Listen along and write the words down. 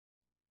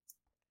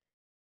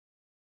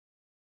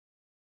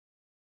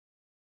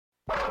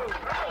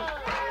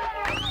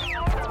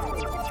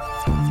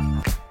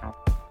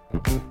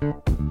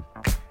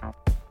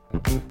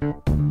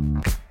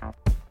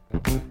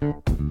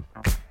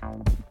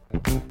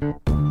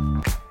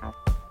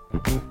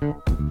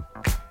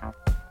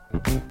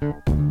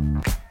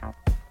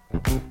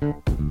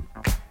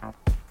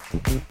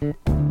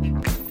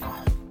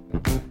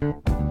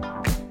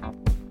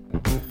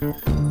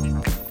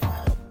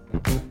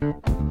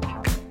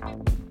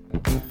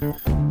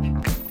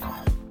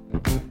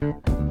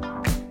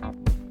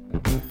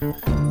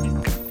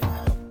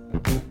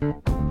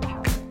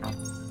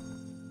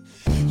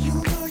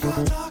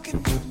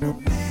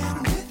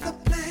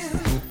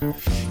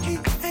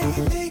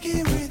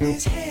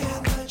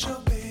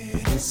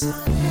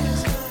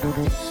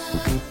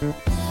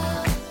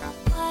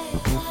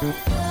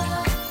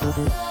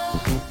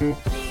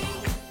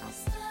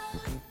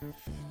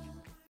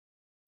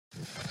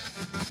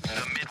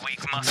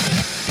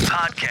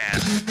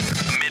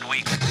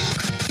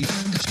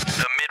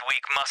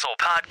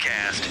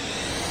Podcast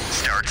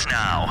starts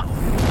now.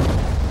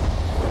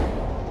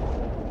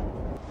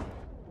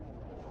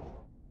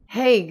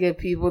 Hey, good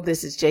people.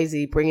 This is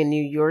Jay-Z bringing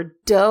you your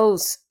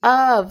dose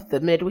of the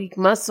Midweek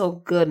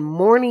Muscle. Good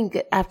morning,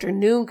 good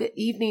afternoon, good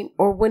evening,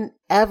 or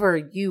whenever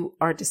you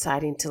are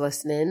deciding to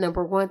listen in.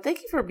 Number one,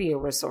 thank you for being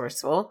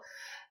resourceful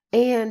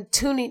and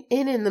tuning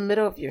in the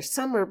middle of your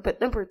summer.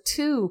 But number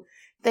two,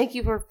 thank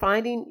you for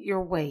finding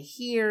your way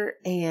here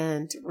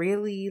and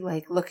really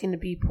looking to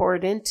be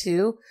poured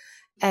into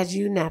as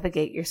you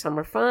navigate your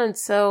summer fun.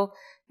 So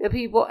the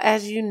people,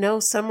 as you know,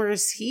 summer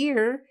is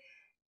here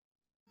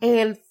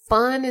and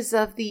fun is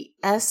of the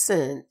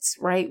essence,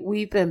 right?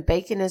 We've been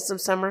baking in some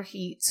summer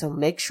heat, so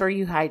make sure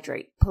you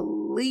hydrate.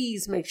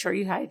 Please make sure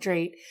you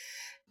hydrate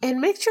and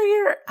make sure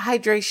your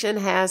hydration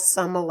has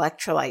some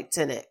electrolytes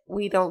in it.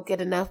 We don't get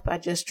enough by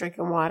just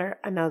drinking water.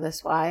 I know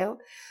that's wild.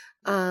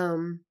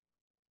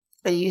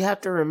 But you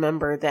have to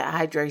remember that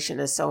hydration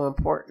is so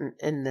important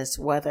in this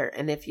weather.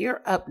 And if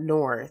you're up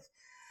north,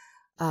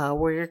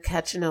 where you're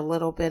catching a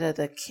little bit of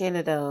the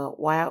Canada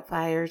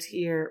wildfires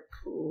here,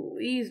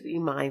 please be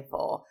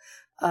mindful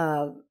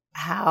of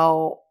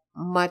how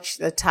much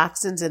the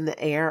toxins in the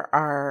air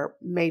are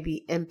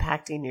maybe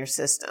impacting your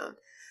system.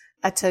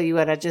 I tell you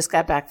what, I just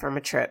got back from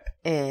a trip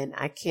and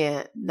I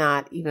can't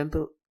not even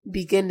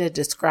begin to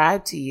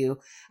describe to you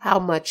how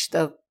much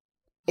the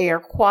air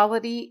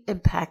quality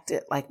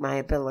impacted my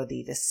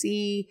ability to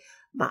see,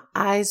 my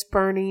eyes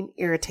burning,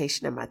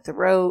 irritation in my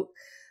throat,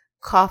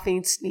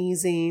 coughing,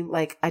 sneezing,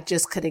 I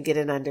just couldn't get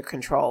it under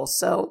control.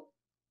 So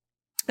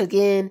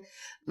again,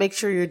 make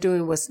sure you're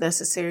doing what's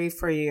necessary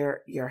for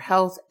your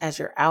health as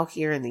you're out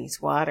here in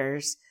these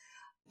waters.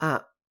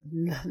 As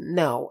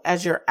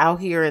you're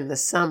out here in the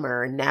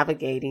summer and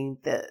navigating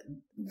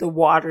the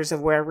waters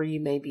of wherever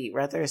you may be,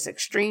 whether it's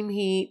extreme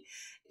heat,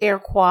 air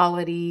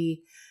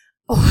quality,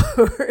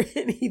 or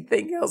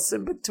anything else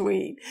in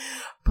between.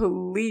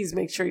 Please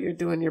make sure you're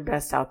doing your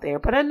best out there.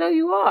 But I know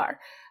you are.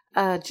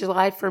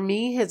 July for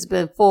me has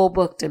been full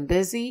booked and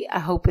busy. I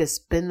hope it's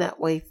been that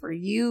way for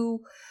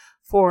you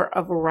for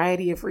a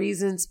variety of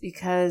reasons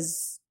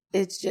because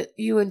it's just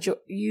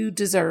you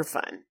deserve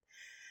fun.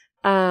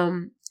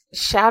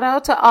 Shout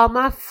out to all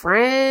my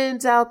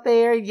friends out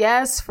there.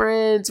 Yes,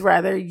 friends,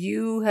 whether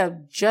you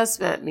have just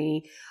met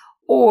me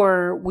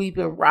or we've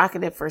been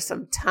rocking it for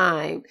some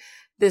time.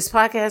 This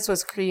podcast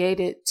was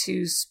created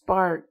to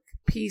spark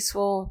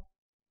peaceful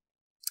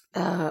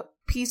and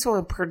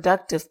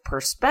productive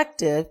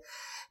perspective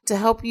to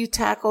help you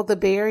tackle the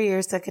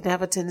barriers that can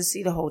have a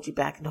tendency to hold you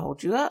back and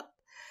hold you up.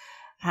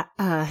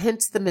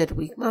 Hence the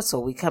midweek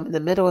muscle. We come in the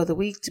middle of the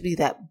week to be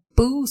that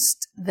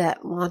boost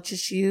that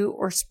launches you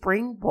or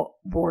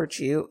springboards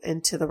you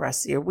into the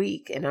rest of your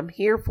week. And I'm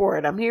here for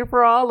it. I'm here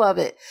for all of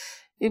it.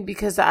 And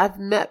because I've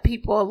met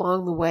people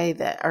along the way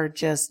that are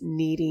just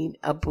needing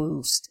a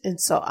boost.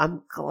 And so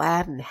I'm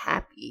glad and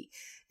happy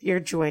you're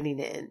joining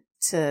in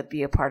to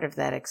be a part of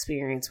that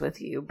experience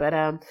with you. But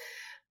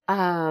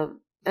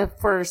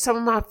for some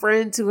of my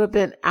friends who have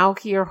been out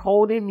here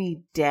holding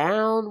me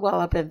down while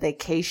I've been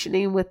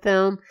vacationing with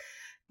them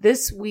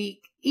this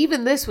week,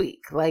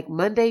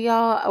 Monday,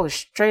 y'all, I was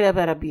straight up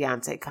at a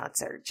Beyonce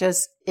concert,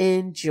 just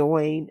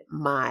enjoying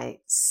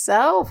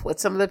myself with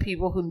some of the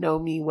people who know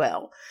me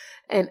well.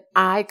 And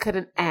I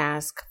couldn't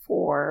ask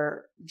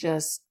for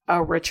just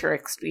a richer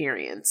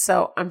experience.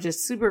 So I'm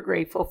just super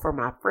grateful for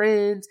my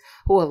friends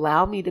who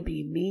allow me to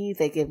be me.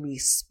 They give me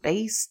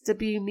space to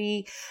be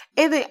me.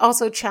 And they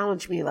also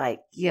challenge me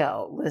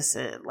yo,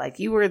 listen,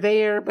 you were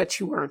there, but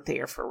you weren't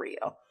there for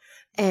real.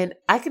 And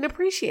I can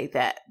appreciate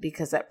that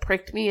because that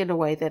pricked me in a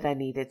way that I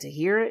needed to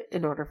hear it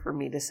in order for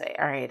me to say,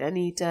 all right, I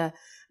need to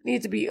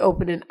be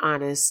open and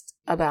honest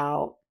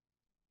about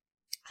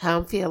how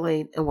I'm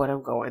feeling and what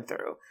I'm going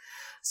through.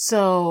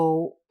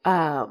 So,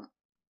 while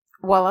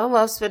I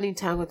love spending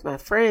time with my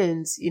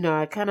friends,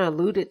 I kind of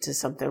alluded to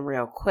something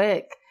real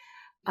quick.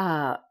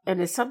 And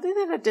it's something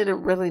that I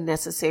didn't really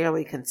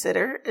necessarily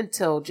consider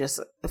until just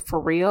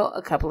for real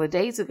a couple of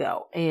days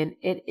ago. And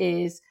it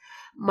is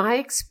my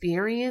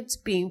experience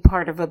being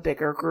part of a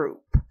bigger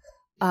group.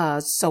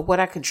 So what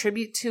I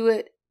contribute to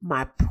it,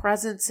 my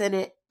presence in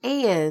it,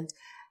 and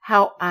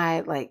how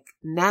I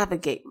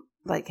navigate,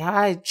 how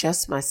I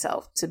adjust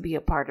myself to be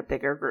a part of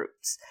bigger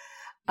groups.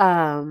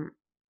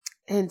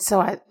 And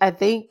so I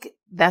think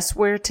that's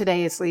where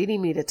today is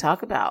leading me to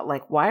talk about,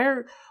 like, why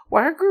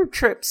are group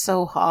trips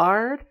so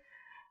hard?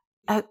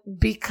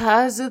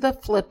 Because of the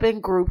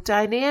flipping group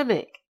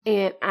dynamic.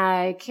 And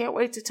I can't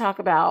wait to talk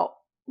about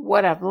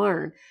what I've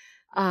learned.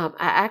 I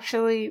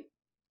actually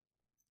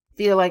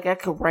feel like I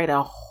could write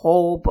a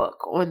whole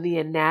book on the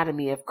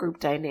anatomy of group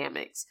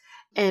dynamics.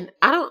 And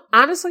I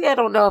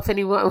don't know if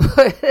anyone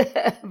would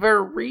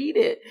ever read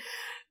it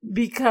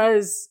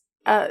because,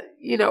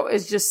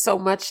 it's just so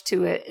much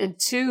to it. And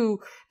two,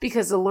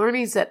 because the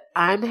learnings that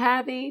I'm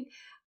having,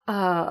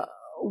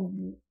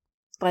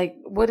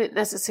 wouldn't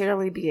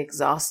necessarily be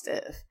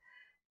exhaustive.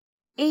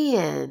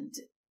 And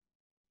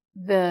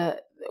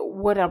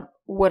what I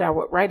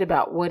would write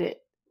about wouldn't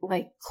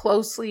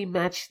closely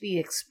match the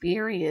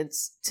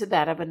experience to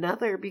that of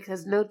another,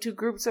 because no two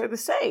groups are the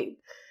same.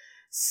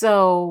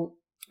 So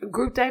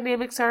group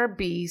dynamics are a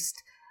beast.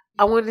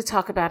 I wanted to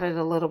talk about it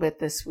a little bit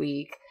this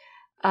week.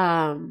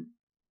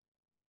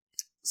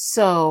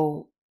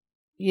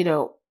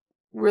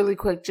 Really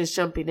quick, just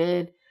jumping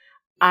in,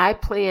 I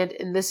planned,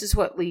 and this is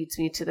what leads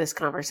me to this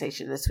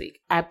conversation this week.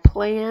 I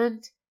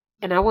planned,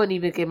 and I wouldn't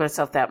even give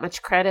myself that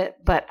much credit,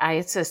 but I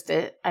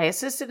assisted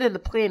in the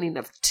planning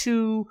of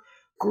 2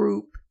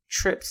 group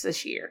trips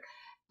this year,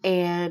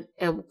 and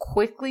am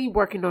quickly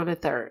working on a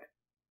 3rd.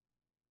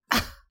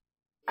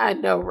 I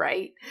know,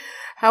 right?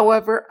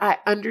 However, I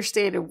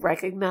understand and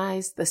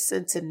recognize the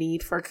sense of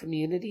need for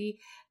community,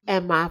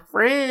 and my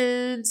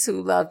friends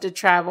who love to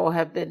travel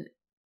have been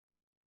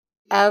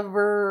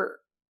ever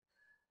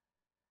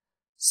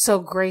so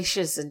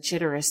gracious and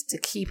generous to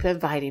keep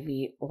inviting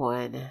me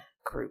on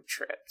group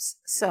trips.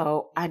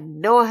 So I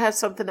know I have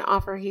something to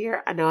offer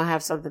here. I know I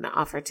have something to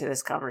offer to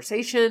this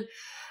conversation,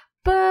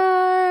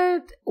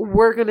 but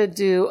we're going to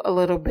do a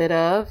little bit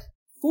of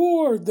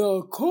For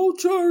the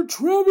Culture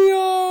Trivia.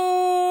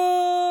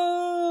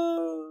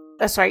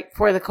 That's right,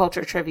 for the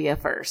Culture Trivia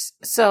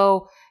first.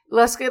 So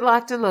let's get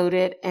locked and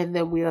loaded, and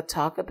then we'll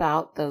talk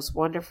about those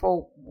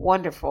wonderful,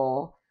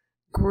 wonderful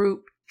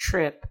group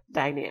trip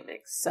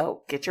dynamics.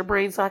 So get your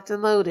brains locked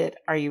and loaded.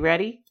 Are you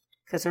ready?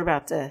 Because we're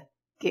about to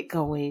get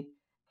going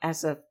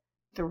as of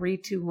 3,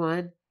 2,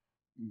 1,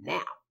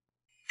 now.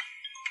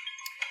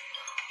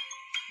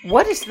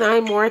 What is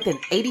 9 more than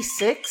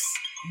 86,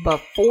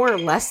 but 4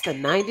 less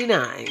than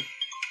 99?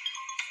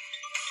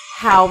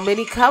 How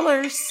many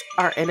colors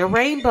are in a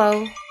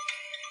rainbow?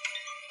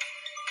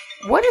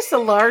 What is the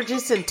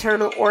largest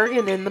internal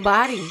organ in the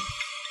body?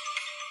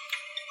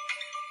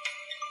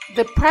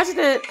 The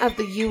president of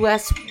the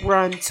U.S.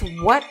 runs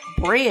what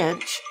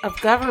branch of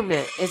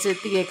government? Is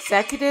it the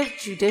executive,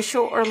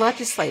 judicial, or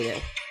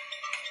legislative?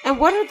 And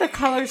what are the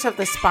colors of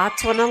the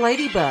spots on a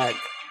ladybug?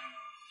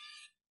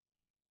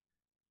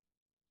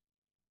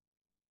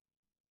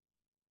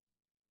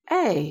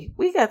 Hey,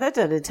 we got that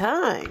done in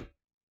time.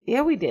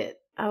 Yeah, we did.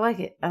 I like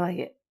it.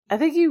 I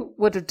think you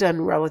would have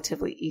done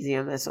relatively easy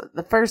on this one.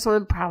 The first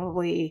one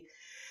probably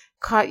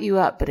caught you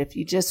up, but if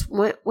you just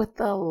went with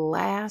the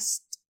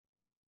last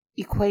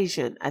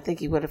equation, I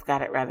think you would have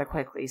got it rather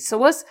quickly. So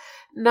what's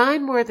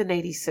 9 more than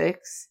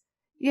 86?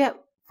 Yeah,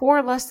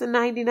 4 less than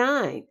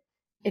 99.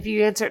 If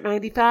you answered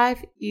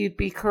 95, you'd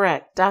be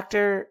correct.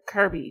 Dr.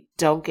 Kirby,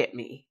 don't get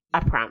me.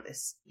 I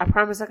promise I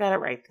got it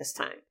right this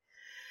time.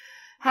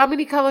 How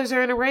many colors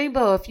are in a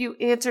rainbow? If you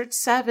answered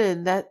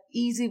 7, that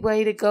easy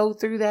way to go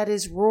through that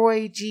is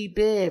Roy G.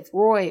 Biv.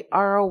 Roy,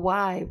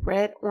 R-O-Y,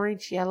 red,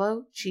 orange,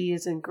 yellow. G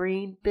is in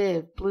green.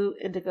 Biv, blue,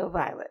 indigo,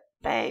 violet.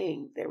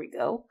 Bang. There we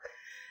go.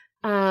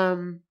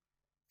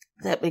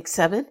 That makes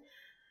 7.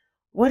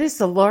 What is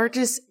the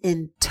largest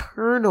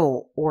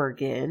internal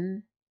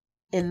organ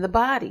in the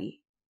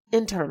body?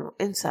 Internal,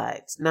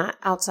 insides, not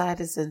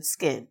outside as in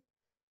skin.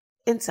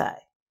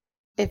 Inside.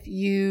 If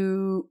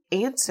you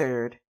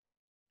answered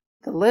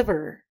the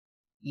liver,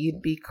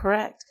 you'd be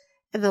correct.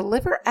 And the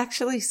liver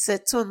actually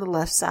sits on the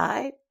left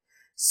side.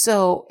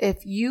 So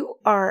if you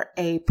are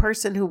a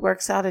person who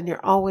works out and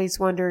you're always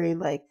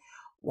wondering,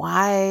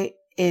 why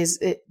does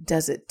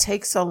it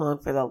take so long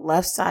for the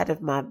left side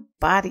of my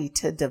body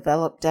to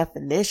develop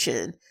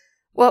definition?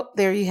 Well,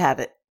 there you have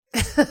it.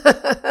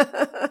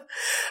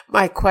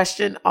 My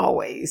question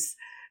always.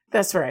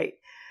 That's right.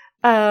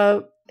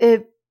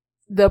 If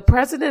the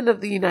president of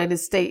the United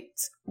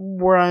States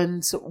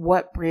runs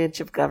what branch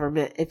of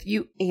government? If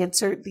you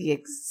answered the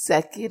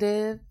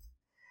executive,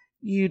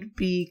 you'd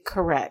be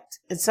correct.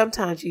 And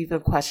sometimes you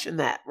even question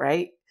that,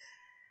 right?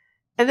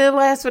 And then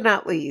last but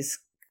not least,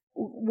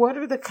 what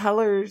are the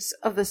colors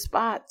of the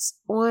spots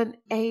on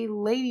a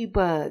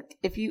ladybug?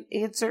 If you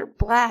answer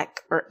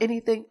black or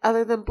anything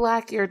other than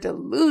black, you're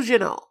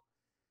delusional.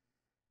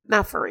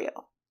 Not for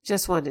real.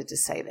 Just wanted to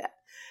say that.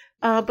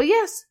 But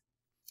yes,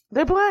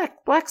 they're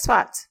black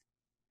spots.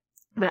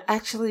 I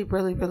actually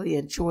really, really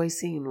enjoy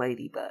seeing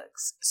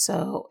ladybugs.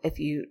 So if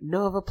you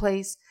know of a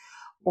place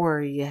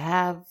or you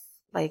have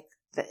the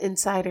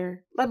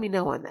insider, let me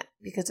know on that,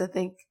 because I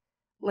think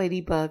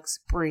ladybugs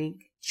bring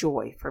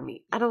joy for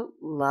me. I don't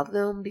love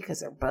them because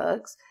they're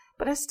bugs,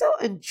 but I still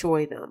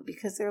enjoy them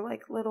because they're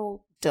like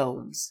little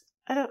domes.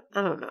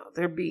 I don't know.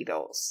 They're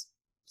beetles.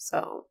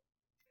 So,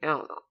 I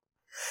don't know.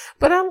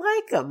 But I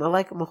like them. I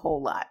like them a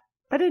whole lot.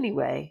 But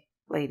anyway,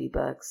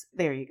 ladybugs,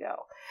 there you go.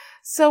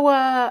 So,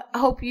 I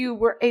hope you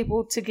were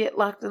able to get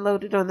locked and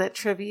loaded on that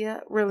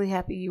trivia. Really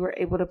happy you were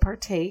able to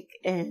partake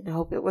and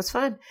hope it was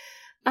fun.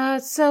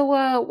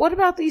 So what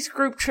about these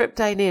group trip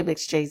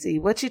dynamics, Jay-Z?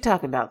 What you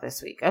talking about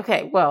this week?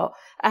 Okay, well,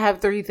 I have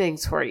 3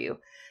 things for you.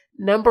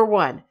 Number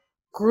 1,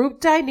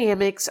 group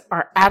dynamics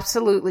are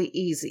absolutely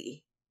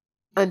easy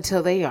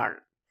until they aren't.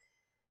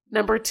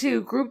 Number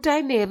 2, group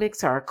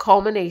dynamics are a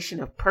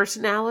culmination of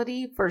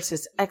personality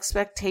versus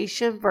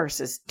expectation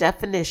versus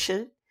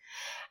definition.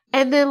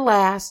 And then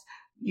last,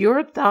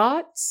 your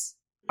thoughts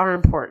are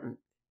important.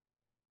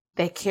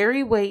 They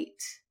carry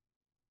weight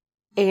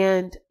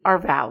and are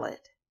valid.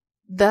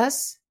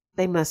 Thus,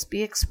 they must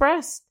be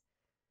expressed.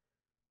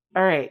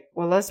 All right.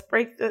 Well, let's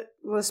break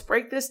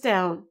this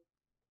down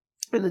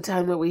in the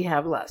time that we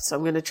have left. So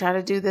I'm going to try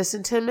to do this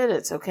in 10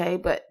 minutes, okay?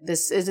 But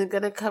this isn't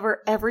going to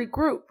cover every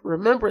group.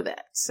 Remember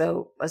that.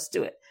 So let's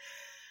do it.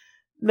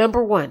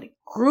 Number 1,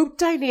 group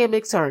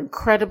dynamics are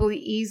incredibly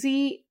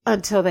easy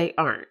until they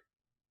aren't.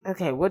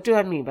 Okay. What do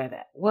I mean by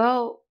that?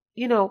 Well,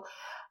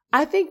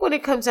 I think when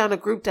it comes down to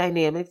group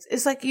dynamics,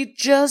 it's like you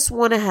just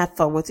want to have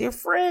fun with your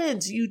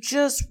friends. You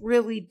just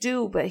really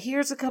do. But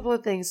here's a couple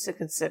of things to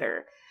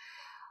consider.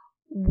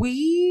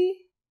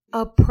 We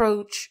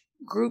approach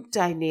group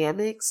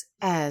dynamics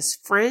as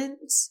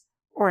friends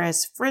or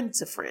as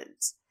friends of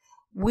friends.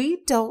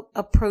 We don't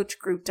approach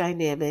group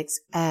dynamics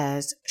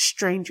as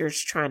strangers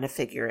trying to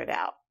figure it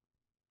out.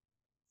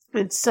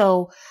 And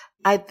so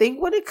I think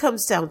when it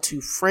comes down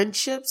to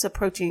friendships,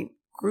 approaching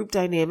group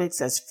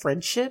dynamics as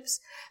friendships,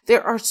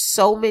 there are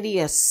so many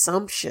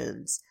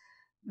assumptions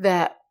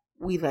that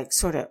we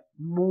sort of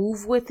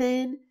move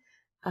within.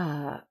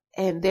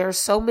 And there are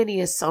so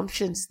many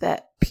assumptions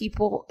that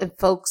people and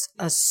folks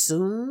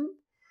assume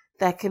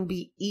that can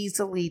be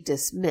easily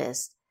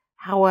dismissed.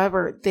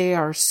 However, they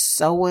are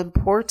so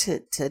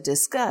important to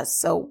discuss.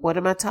 So what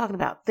am I talking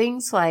about?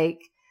 Things like,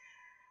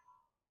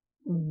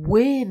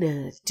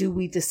 when do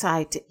we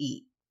decide to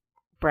eat?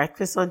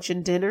 Breakfast, lunch,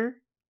 and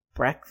dinner?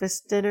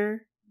 Breakfast,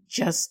 dinner?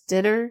 Just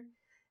dinner?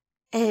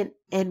 And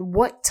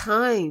what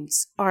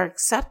times are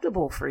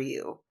acceptable for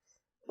you?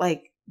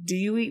 Do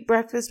you eat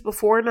breakfast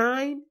before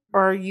 9?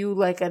 Or are you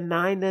like a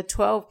 9 to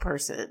 12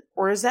 person?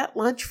 Or is that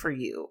lunch for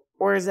you?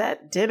 Or is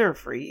that dinner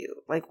for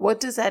you? What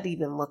does that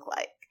even look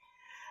like?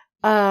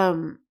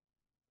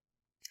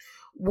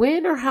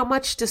 When or how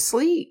much to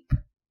sleep?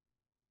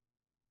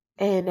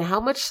 And how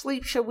much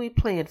sleep should we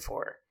plan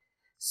for?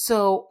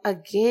 So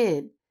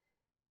again,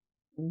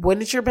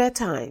 when is your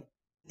bedtime?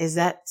 Is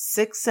that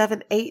 6,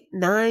 7, 8,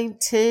 9,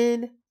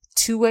 10,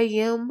 2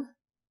 a.m.?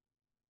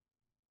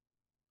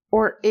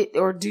 Or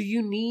do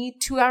you need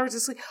 2 hours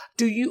of sleep?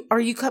 Are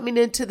you coming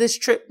into this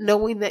trip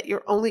knowing that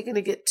you're only going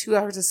to get 2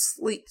 hours of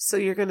sleep? So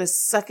you're going to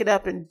suck it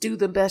up and do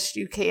the best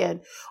you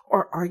can?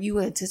 Or are you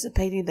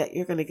anticipating that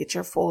you're going to get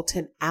your full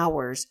 10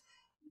 hours?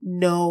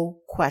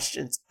 No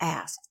questions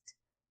asked,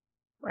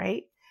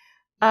 right?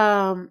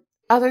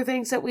 Other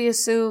things that we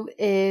assume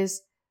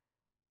is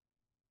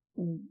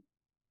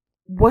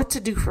what to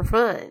do for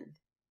fun.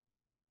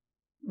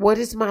 What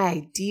is my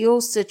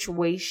ideal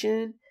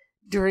situation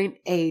during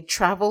a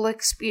travel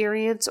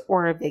experience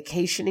or a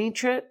vacationing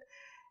trip?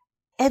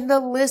 And the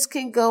list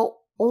can go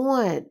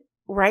on,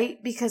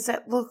 right? Because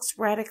that looks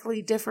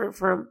radically different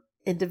from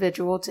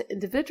individual to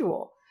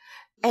individual.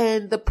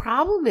 And the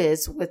problem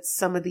is with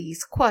some of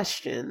these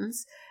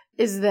questions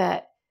is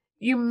that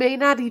you may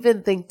not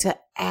even think to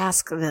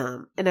ask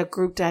them in a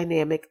group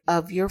dynamic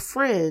of your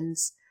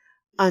friends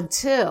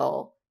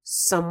until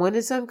someone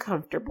is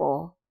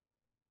uncomfortable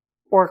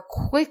or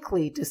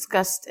quickly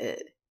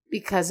disgusted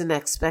because an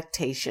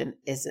expectation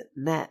isn't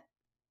met.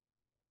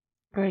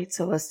 All right,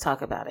 so let's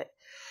talk about it.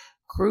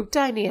 Group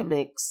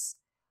dynamics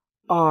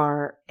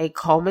are a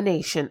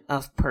culmination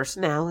of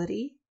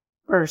personality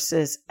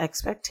versus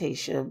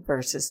expectation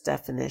versus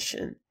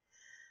definition.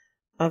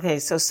 Okay,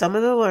 so some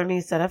of the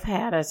learnings that I've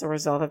had as a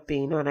result of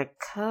being on a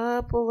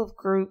couple of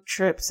group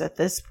trips at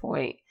this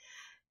point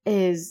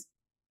is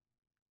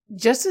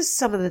just as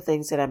some of the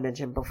things that I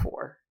mentioned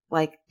before,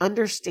 like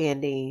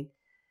understanding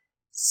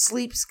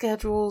sleep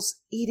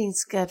schedules, eating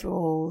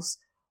schedules,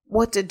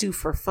 what to do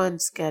for fun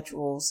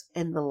schedules,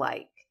 and the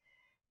like,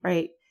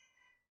 right?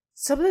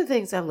 Some of the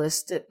things I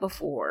listed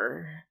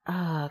before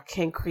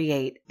can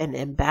create an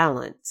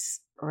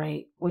imbalance,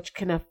 right? Which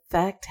can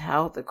affect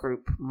how the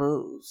group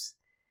moves.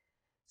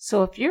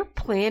 So if you're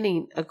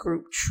planning a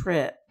group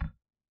trip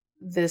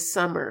this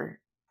summer,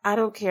 I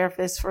don't care if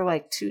it's for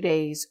 2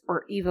 days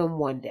or even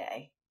 1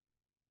 day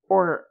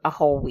or a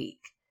whole week.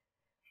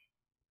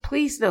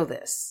 Please know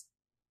this.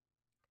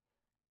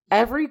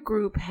 Every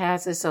group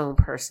has its own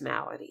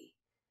personality.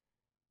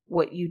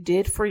 What you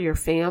did for your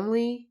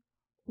family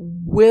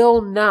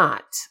will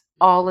not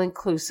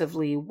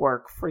all-inclusively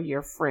work for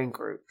your friend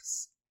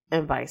groups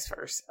and vice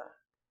versa.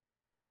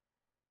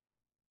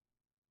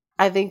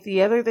 I think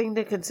the other thing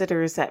to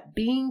consider is that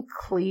being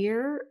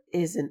clear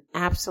is an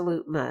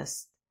absolute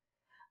must.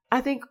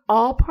 I think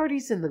all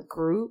parties in the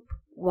group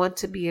want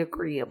to be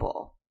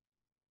agreeable.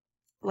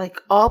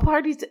 Like all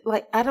parties,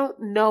 like I don't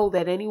know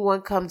that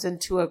anyone comes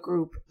into a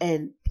group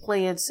and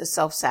plans to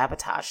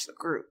self-sabotage the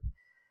group.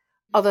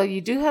 Although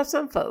you do have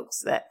some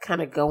folks that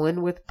kind of go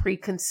in with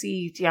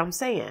preconceived, I'm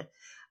saying.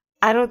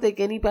 I don't think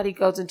anybody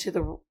goes into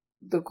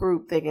the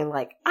group thinking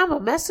like, I'm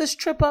going to mess this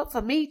trip up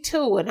for me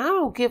too, and I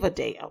don't give a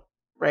damn,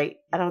 right?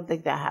 I don't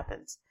think that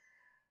happens.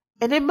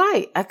 And it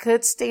might. I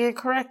could stand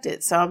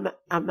corrected. So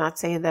I'm not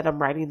saying that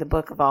I'm writing the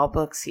book of all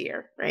books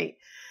here, right?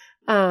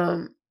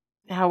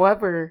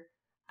 However,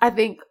 I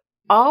think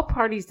all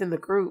parties in the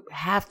group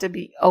have to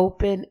be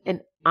open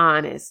and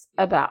honest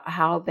about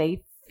how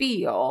they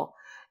feel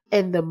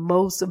in the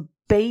most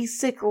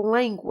basic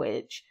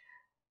language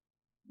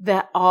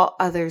that all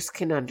others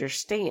can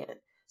understand,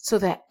 so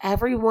that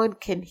everyone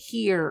can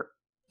hear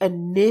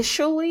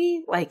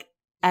initially, like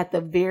at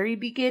the very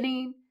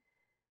beginning,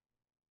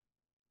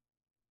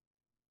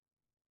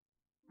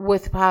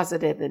 with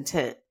positive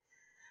intent.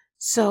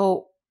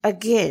 So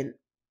again,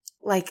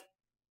 like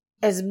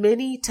as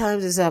many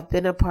times as I've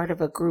been a part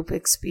of a group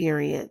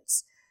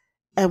experience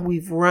and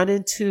we've run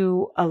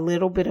into a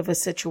little bit of a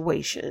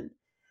situation,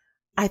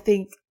 I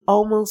think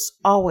almost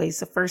always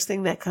the first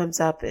thing that comes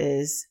up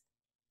is,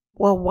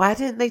 well, why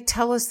didn't they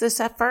tell us this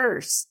at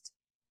first?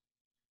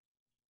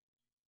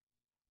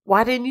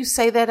 Why didn't you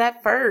say that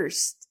at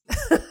first?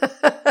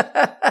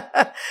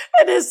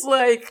 And it's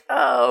like,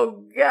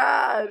 oh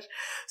gosh.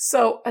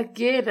 So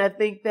again, I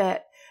think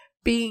that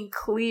being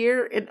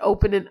clear and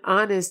open and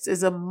honest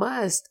is a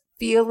must.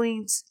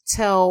 Feelings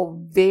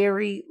tell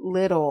very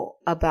little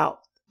about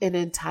an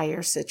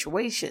entire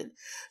situation.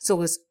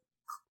 So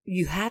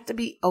you have to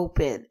be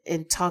open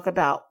and talk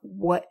about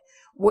what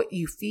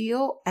you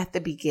feel at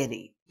the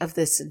beginning of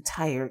this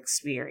entire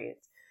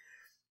experience.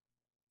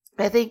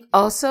 I think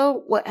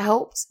also what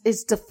helps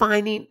is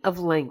defining of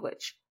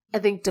language. I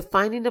think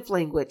defining of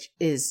language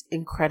is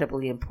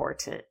incredibly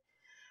important.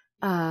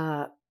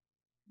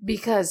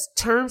 Because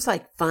terms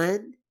like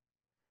fun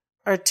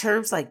or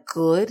terms like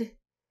good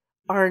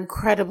are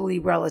incredibly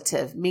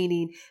relative,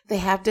 meaning they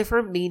have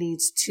different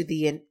meanings to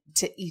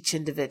each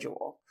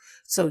individual.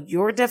 So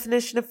your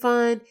definition of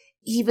fun,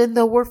 even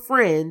though we're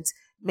friends,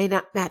 may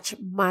not match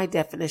my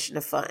definition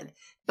of fun.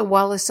 And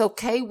while it's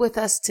okay with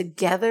us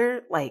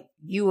together, like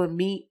you and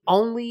me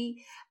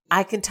only,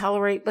 I can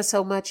tolerate but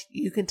so much,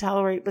 you can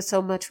tolerate but so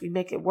much, we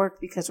make it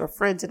work because we're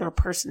friends and our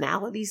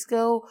personalities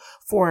go.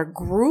 For a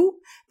group,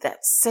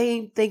 that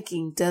same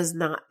thinking does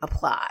not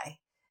apply,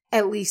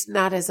 at least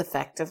not as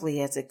effectively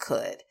as it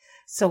could.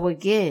 So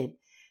again,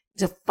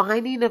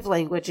 defining of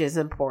language is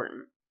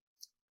important.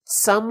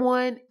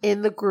 Someone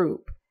in the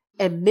group,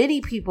 and many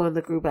people in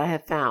the group I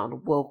have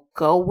found, will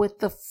go with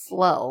the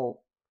flow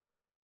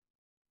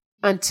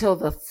until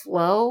the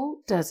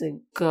flow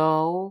doesn't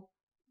go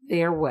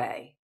their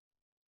way.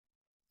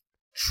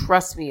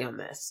 Trust me on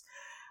this.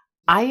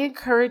 I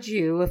encourage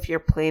you, if you're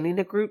planning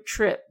a group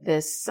trip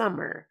this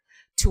summer,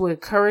 to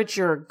encourage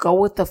your go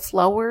with the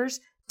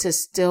flowers to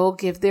still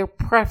give their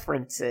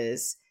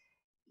preferences,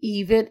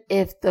 even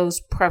if those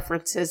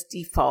preferences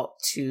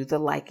default to the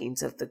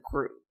likings of the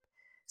group.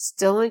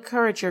 Still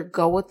encourage your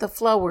go with the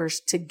flowers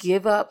to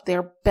give up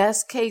their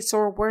best case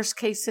or worst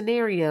case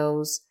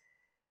scenarios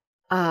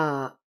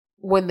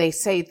when they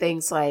say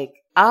things like,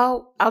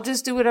 I'll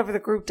just do whatever the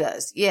group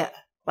does. Yeah,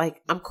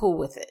 like I'm cool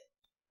with it.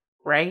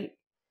 Right?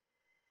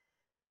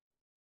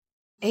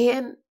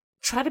 And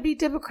try to be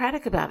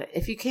democratic about it.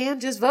 If you can,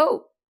 just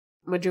vote.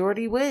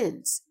 Majority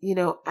wins.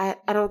 I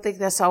don't think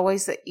that's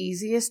always the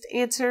easiest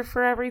answer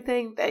for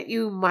everything that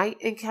you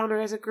might encounter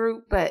as a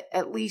group, but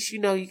at least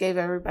you gave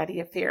everybody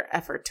a fair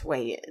effort to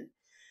weigh in.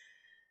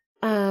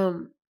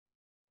 And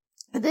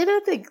then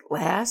I think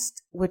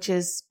last, which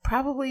is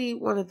probably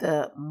one of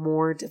the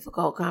more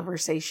difficult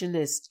conversations,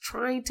 is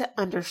trying to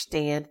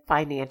understand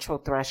financial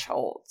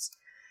thresholds.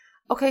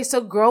 Okay,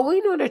 so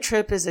growing on a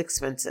trip is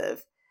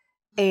expensive,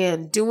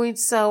 and doing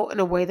so in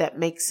a way that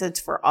makes sense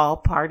for all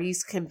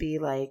parties can be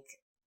like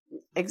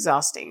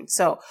exhausting.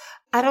 So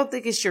I don't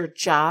think it's your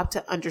job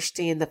to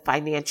understand the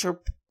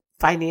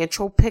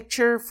financial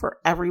picture for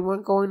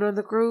everyone going on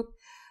the group.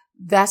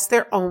 That's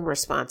their own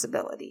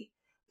responsibility.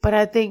 But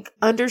I think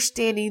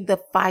understanding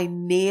the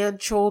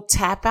financial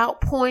tap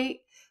out point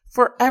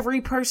for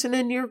every person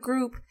in your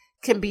group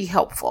can be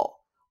helpful.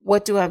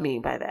 What do I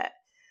mean by that?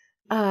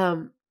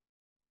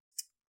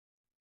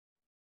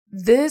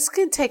 This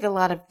can take a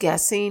lot of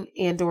guessing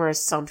and or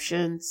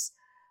assumptions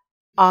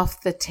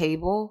off the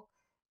table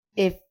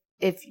if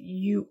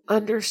you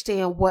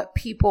understand what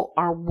people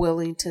are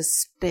willing to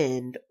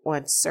spend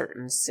on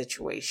certain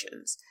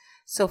situations.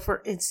 So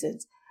for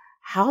instance,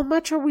 how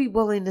much are we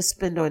willing to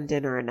spend on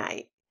dinner a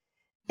night?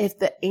 If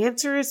the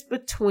answer is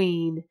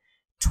between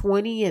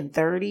 20 and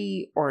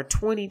 30 or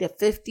 20 to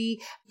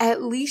 50,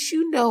 at least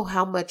you know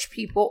how much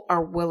people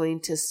are willing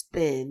to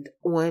spend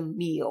on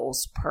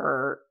meals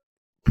per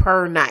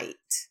night.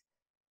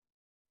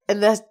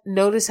 And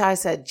notice how I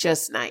said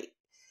just night.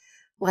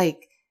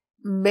 Like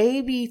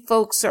maybe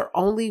folks are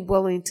only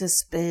willing to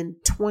spend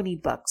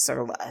 $20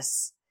 or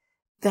less.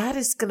 That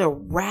is going to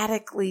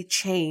radically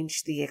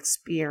change the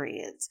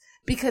experience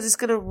because it's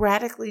going to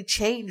radically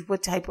change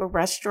what type of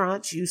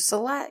restaurants you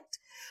select.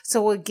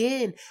 So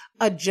again,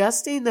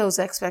 adjusting those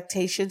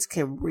expectations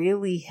can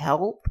really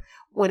help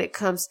when it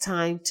comes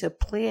time to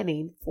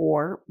planning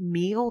for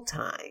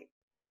mealtime,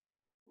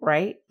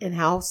 right? And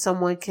how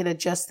someone can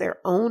adjust their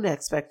own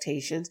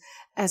expectations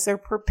as they're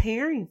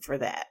preparing for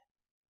that,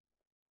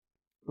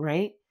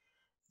 right?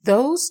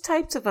 Those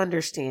types of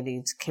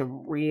understandings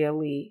can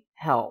really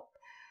help.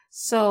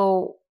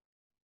 So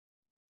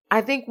I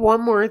think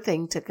one more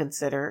thing to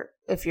consider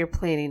if you're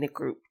planning a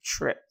group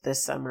trip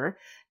this summer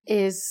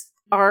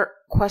are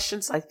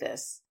questions like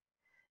this.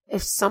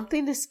 If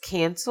something is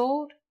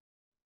canceled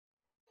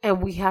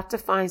and we have to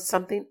find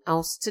something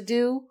else to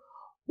do,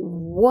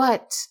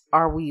 what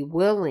are we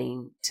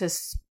willing to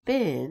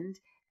spend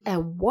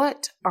and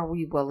what are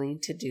we willing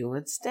to do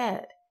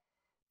instead?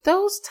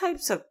 Those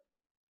types of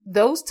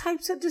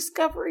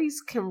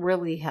discoveries can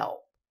really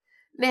help.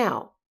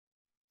 Now,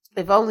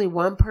 if only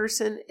one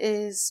person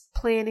is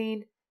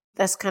planning,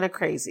 that's kind of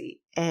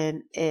crazy.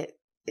 And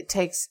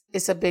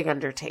it's a big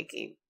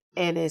undertaking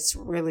and it's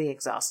really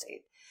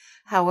exhausting.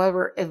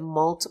 However, if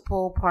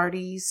multiple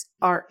parties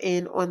are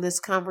in on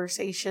this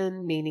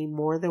conversation, meaning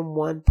more than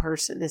one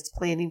person is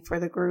planning for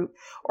the group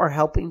or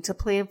helping to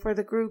plan for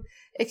the group,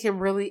 it can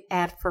really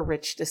add for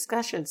rich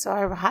discussion. So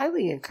I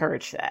highly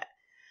encourage that.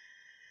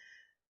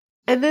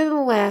 And then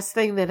the last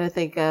thing that I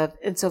think of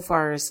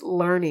insofar as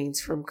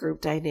learnings from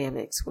group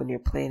dynamics when you're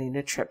planning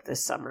a trip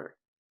this summer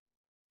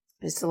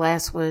is the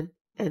last one,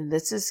 and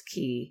this is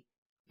key,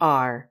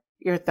 are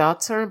your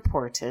thoughts are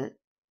important,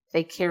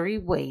 they carry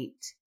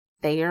weight,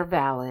 they are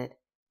valid,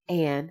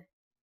 and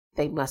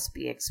they must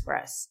be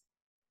expressed.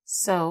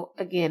 So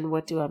again,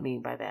 what do I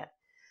mean by that?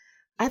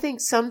 I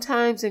think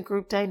sometimes in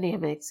group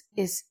dynamics,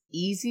 it's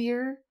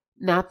easier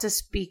not to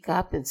speak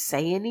up and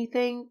say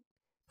anything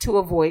to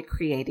avoid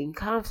creating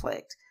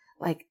conflict.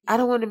 Like, I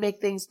don't want to make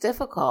things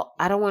difficult.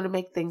 I don't want to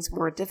make things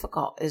more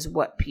difficult is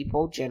what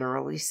people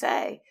generally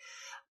say.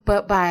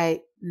 But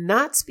by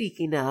not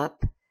speaking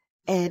up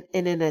and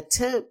in an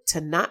attempt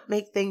to not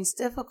make things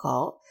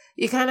difficult,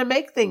 you kind of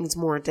make things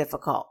more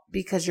difficult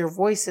because your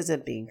voice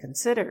isn't being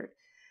considered.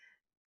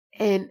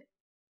 And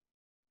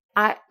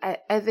I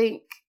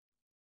think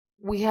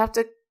we have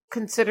to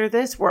consider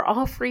this. We're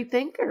all free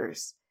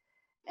thinkers.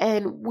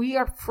 And we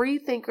are free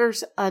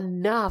thinkers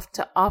enough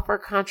to offer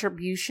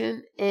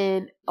contribution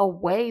in a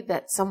way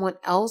that someone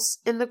else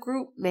in the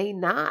group may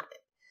not.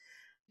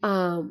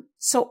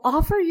 So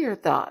offer your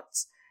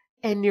thoughts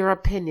and your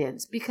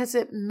opinions because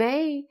it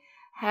may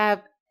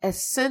have a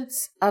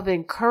sense of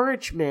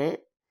encouragement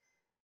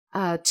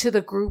to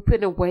the group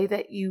in a way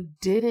that you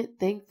didn't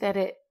think that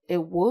it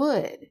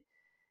would.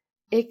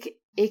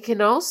 It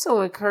can also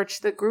encourage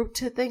the group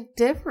to think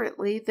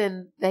differently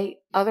than they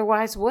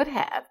otherwise would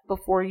have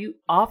before you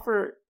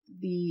offer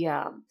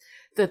the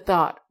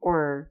thought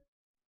or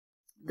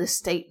the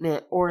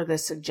statement or the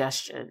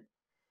suggestion,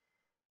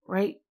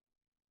 right?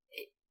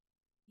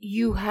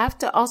 You have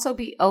to also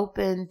be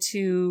open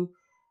to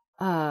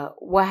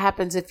what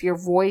happens if your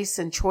voice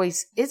and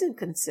choice isn't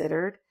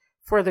considered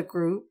for the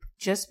group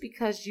just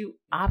because you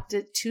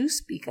opted to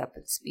speak up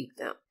and speak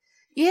them.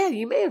 Yeah,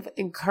 you may have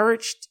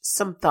encouraged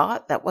some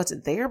thought that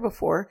wasn't there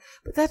before,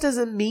 but that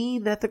doesn't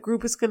mean that the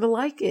group is going to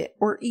like it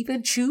or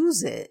even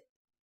choose it,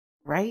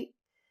 right?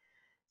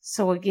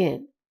 So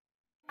again,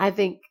 I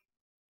think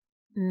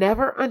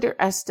never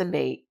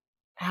underestimate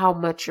how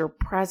much your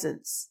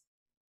presence,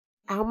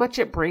 how much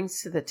it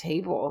brings to the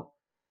table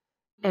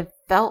and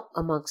felt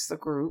amongst the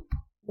group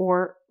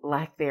or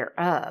lack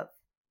thereof.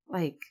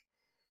 Like,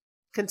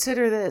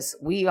 consider this.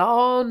 We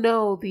all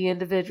know the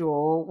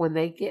individual, when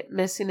they get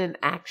missing in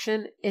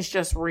action, it's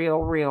just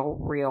real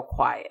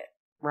quiet,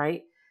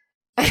 right?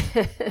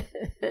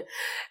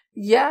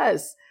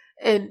 Yes.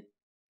 And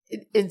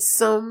in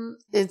some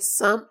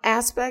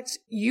aspects,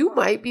 you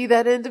might be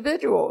that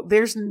individual.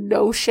 There's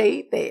no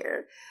shade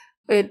there.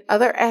 In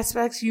other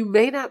aspects, you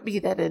may not be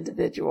that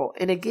individual.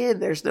 And again,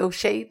 there's no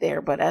shade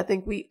there, but I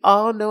think we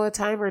all know a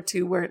time or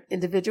two where an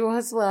individual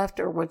has left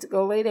or went to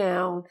go lay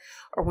down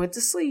or went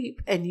to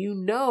sleep, and you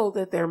know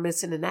that they're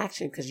missing in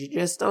action because you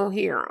just don't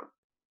hear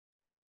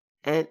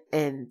them.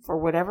 And for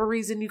whatever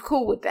reason, you're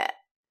cool with that.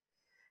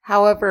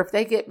 However, if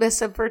they get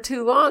missing for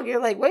too long,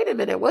 you're like, wait a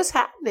minute, what's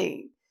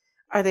happening?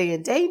 Are they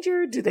in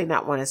danger? Do they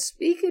not want to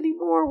speak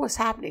anymore? What's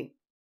happening?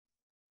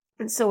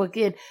 And so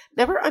again,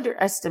 never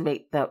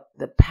underestimate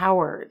the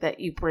power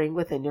that you bring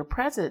within your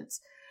presence.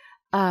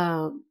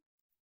 I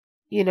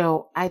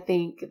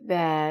think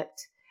that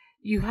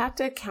you have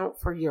to account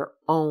for your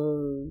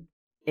own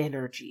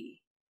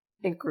energy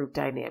in group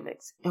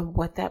dynamics and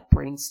what that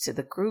brings to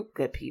the group,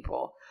 good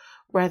people.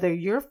 Whether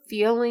you're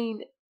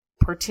feeling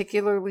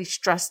particularly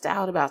stressed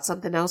out about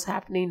something else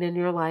happening in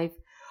your life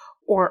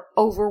or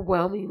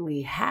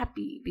overwhelmingly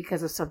happy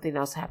because of something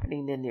else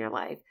happening in your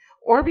life,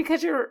 or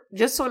because you're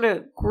just on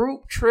a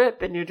group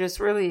trip and you're just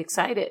really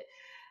excited.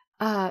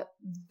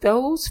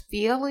 those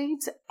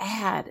feelings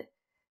add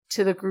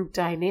to the group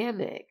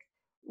dynamic,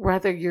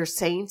 whether you're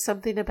saying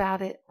something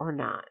about it or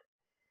not.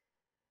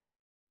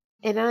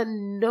 And I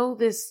know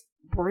this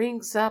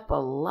brings up a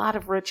lot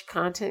of rich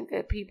content,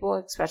 good people,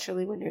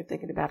 especially when you're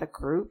thinking about a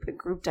group and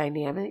group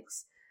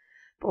dynamics.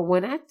 But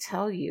when I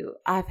tell you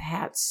I've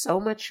had so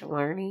much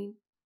learning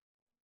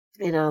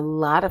and a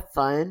lot of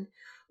fun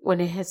when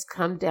it has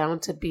come down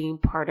to being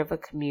part of a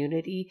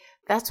community,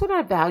 that's what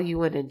I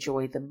value and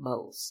enjoy the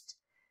most.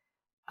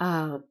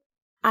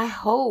 I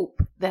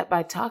hope that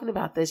by talking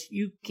about this,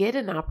 you get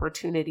an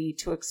opportunity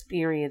to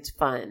experience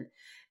fun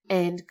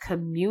and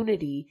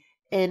community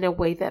in a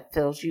way that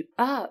fills you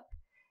up,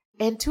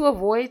 and to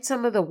avoid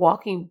some of the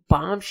walking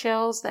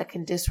bombshells that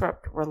can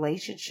disrupt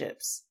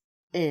relationships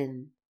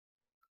in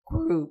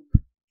group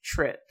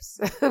trips.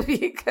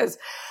 Because,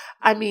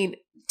 I mean,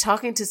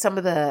 talking to some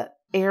of the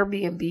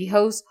Airbnb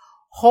hosts,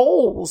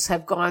 holes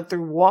have gone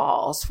through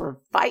walls from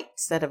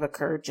fights that have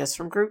occurred just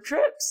from group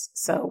trips.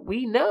 So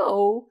we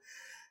know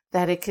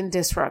that it can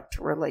disrupt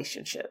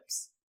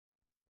relationships.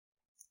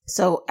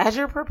 So as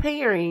you're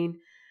preparing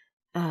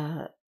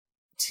and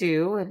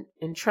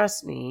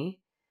trust me,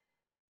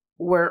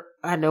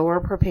 I know we're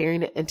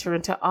preparing to enter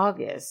into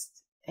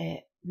August.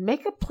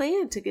 Make a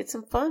plan to get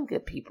some fun,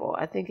 good people.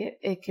 I think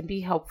it can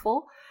be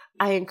helpful.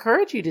 I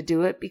encourage you to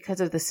do it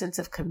because of the sense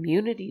of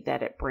community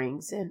that it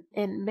brings. And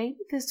maybe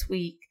this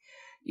week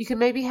you can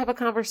maybe have a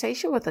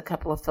conversation with a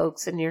couple of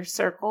folks in your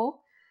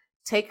circle.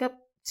 Take up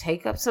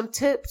some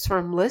tips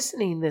from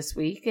listening this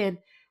week and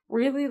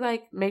really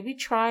maybe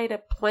try to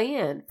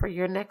plan for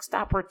your next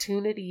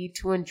opportunity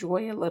to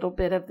enjoy a little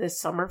bit of this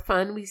summer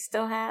fun we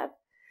still have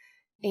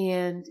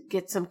and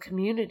get some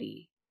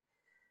community.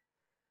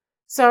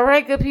 So, all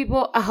right, good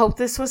people, I hope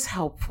this was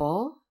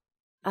helpful.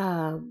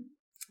 And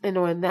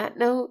on that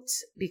note,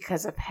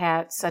 because I've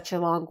had such a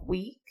long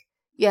week,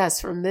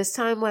 yes, from this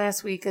time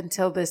last week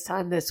until this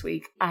time this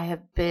week, I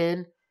have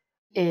been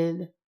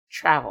in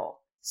travel.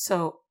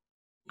 So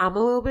I'm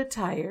a little bit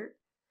tired.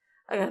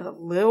 I got a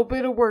little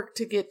bit of work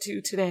to get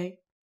to today.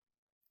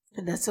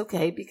 And that's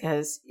okay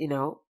because,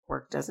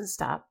 work doesn't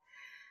stop.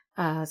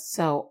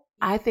 So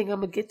I think I'm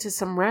going to get to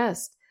some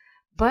rest.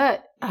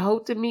 But I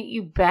hope to meet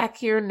you back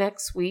here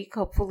next week,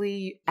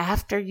 hopefully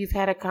after you've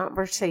had a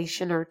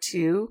conversation or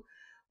two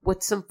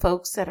with some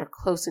folks that are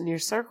close in your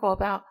circle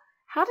about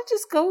how to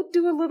just go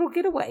do a little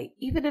getaway,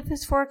 even if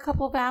it's for a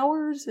couple of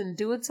hours and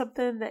doing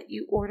something that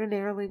you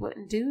ordinarily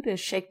wouldn't do to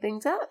shake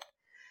things up.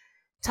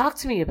 Talk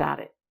to me about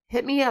it.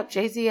 Hit me up,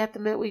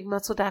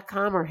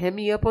 jz@themidweekmuscle.com, or hit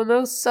me up on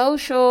those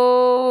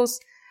socials.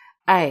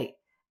 All right.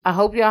 I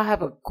hope y'all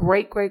have a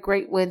great, great,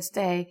 great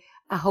Wednesday.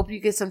 I hope you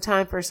get some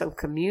time for some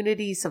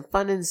community, some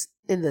fun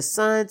in the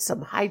sun,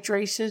 some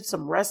hydration,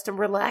 some rest and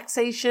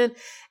relaxation,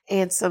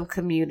 and some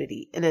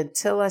community. And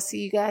until I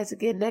see you guys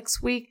again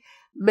next week,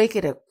 make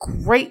it a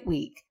great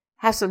week.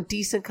 Have some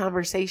decent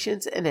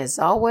conversations. And as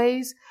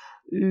always,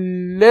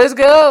 let's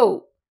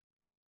go.